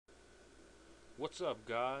What's up,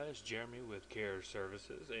 guys? Jeremy with Care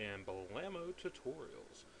Services and Balamo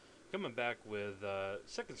Tutorials, coming back with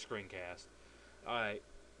second screencast. Alright,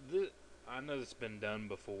 I know this has been done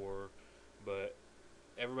before, but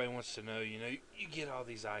everybody wants to know. You get all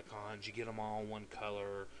these icons, you get them all in one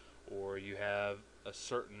color, or you have a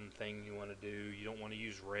certain thing you want to do. You don't want to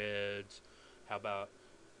use reds. How about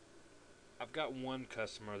I've got one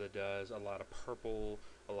customer that does a lot of purple,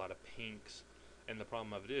 a lot of pinks, and the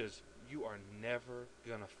problem of it is you are never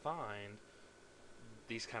gonna find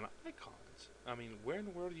these kind of icons. I mean, where in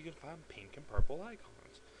the world are you gonna find pink and purple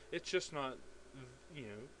icons? It's just not, you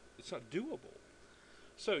know, it's not doable.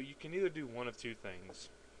 So you can either do one of two things.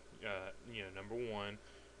 Number one,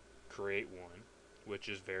 create one, which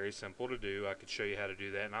is very simple to do. I could show you how to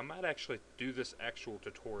do that, and I might actually do this actual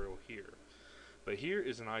tutorial here. But here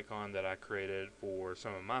is an icon that I created for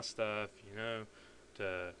some of my stuff,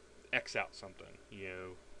 to X out something.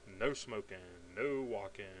 No smoking, no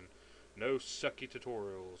walking, no sucky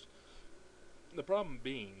tutorials. The problem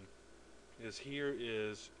being is here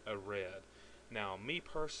is a red. Now, me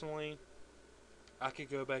personally, I could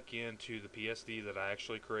go back into the PSD that I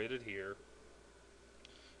actually created here,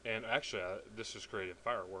 and actually, this is created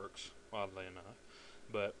Fireworks, oddly enough.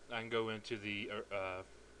 But I can go into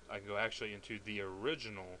I can go actually into the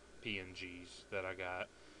original PNGs that I got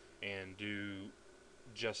and do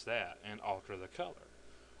just that and alter the color.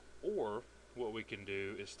 Or what we can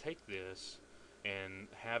do is take this and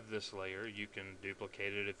have this layer. You can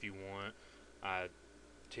duplicate it if you want. I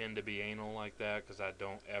tend to be anal like that because I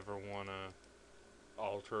don't ever want to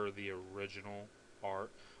alter the original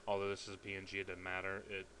art. Although this is a PNG, it doesn't matter.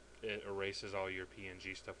 It erases all your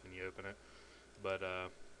PNG stuff when you open it. But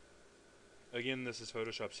again, this is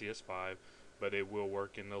Photoshop CS5, but it will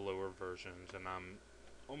work in the lower versions, and I'm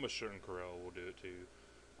almost certain Corel will do it too.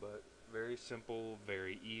 But very simple,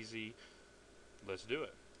 very easy. Let's do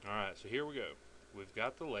it. Alright, so here we go. We've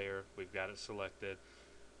got the layer, we've got it selected.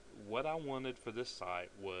 What I wanted for this site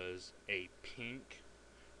was a pink,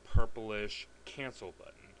 purplish cancel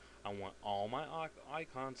button. I want all my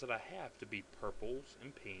icons that I have to be purples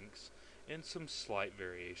and pinks and some slight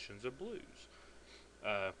variations of blues.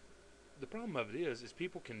 The problem of it is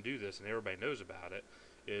people can do this and everybody knows about it,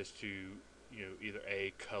 is to either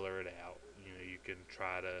A, color it out. You can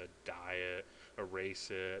try to dye it,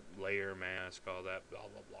 erase it, layer mask, all that, blah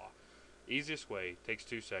blah blah. Easiest way, takes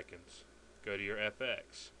 2 seconds. Go to your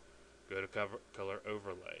FX, go to color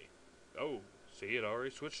overlay. Oh, see, it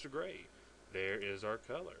already switched to gray. There is our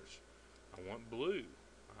colors. I want blue,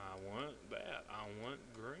 I want that, I want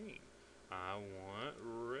green, I want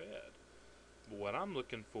red. What I'm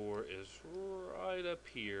looking for is right up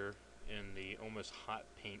here in the almost hot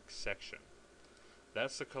pink section.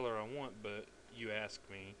 That's the color I want, but you ask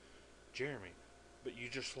me, Jeremy, but you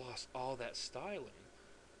just lost all that styling.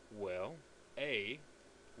 Well, A,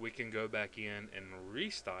 we can go back in and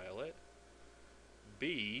restyle it.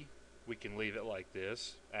 B, we can leave it like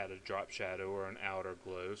this, add a drop shadow or an outer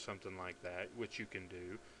glow, something like that, which you can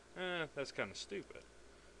do. That's kind of stupid.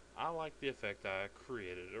 I like the effect I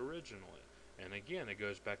created originally. And again, it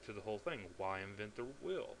goes back to the whole thing. Why invent the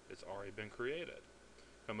wheel? It's already been created.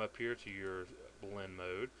 Come up here to your blend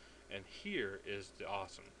mode, and here is the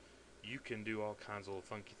awesome. You can do all kinds of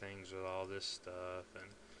funky things with all this stuff and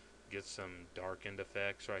get some darkened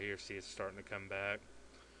effects right here. See, it's starting to come back.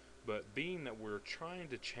 But being that we're trying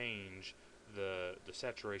to change the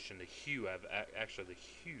saturation, the hue, actually the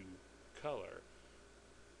hue color,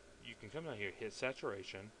 you can come down here, hit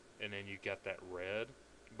saturation, and then you got that red,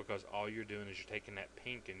 because all you're doing is you're taking that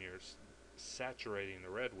pink and you're saturating the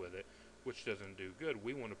red with it, which doesn't do good.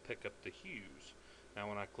 We want to pick up the hues. Now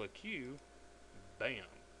when I click hue, bam,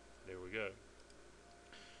 there we go.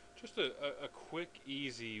 Just a quick,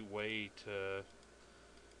 easy way to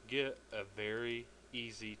get a very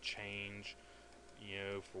easy change,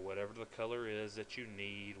 for whatever the color is that you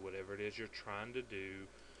need, whatever it is you're trying to do,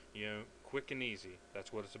 quick and easy.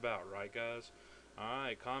 That's what it's about, right, guys?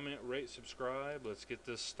 Alright, comment, rate, subscribe. Let's get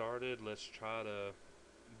this started. Let's try to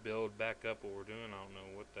build back up what we're doing. I don't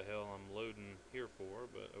know what the hell I'm loading here for,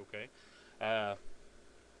 but okay.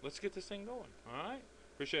 Let's get this thing going. Alright?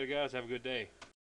 Appreciate it, guys. Have a good day.